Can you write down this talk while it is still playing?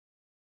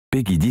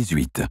Peggy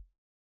 18.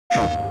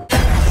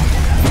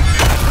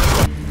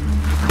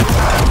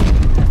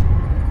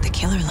 The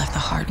killer left the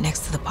heart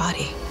next to the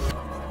body.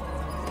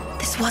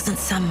 This wasn't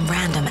some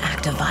random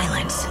act of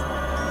violence.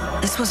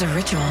 This was a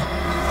ritual.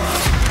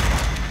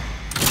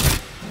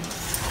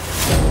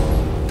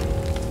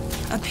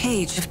 A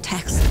page of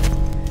text,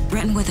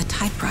 written with a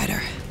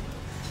typewriter.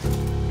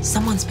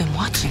 Someone's been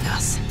watching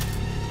us.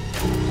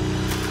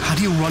 How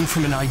do you run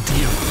from an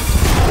idea?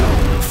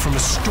 From a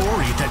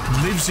story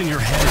that lives in your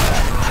head?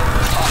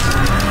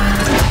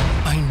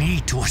 I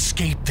need to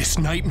escape this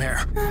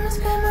nightmare.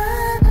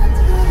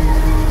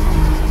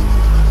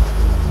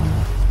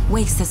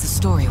 Wake says the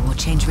story will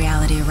change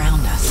reality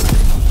around us.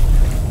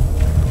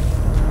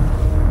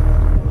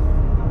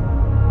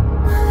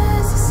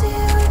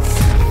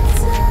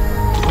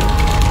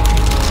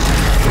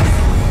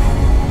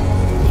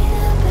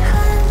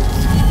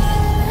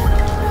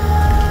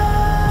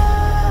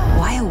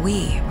 Why are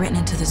we written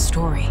into the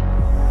story?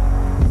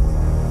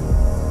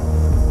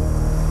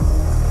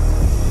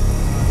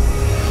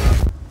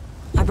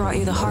 I brought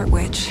you the Heart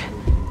Witch.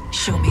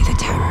 Show me the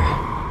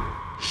terror.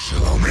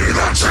 Show me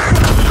the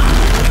terror!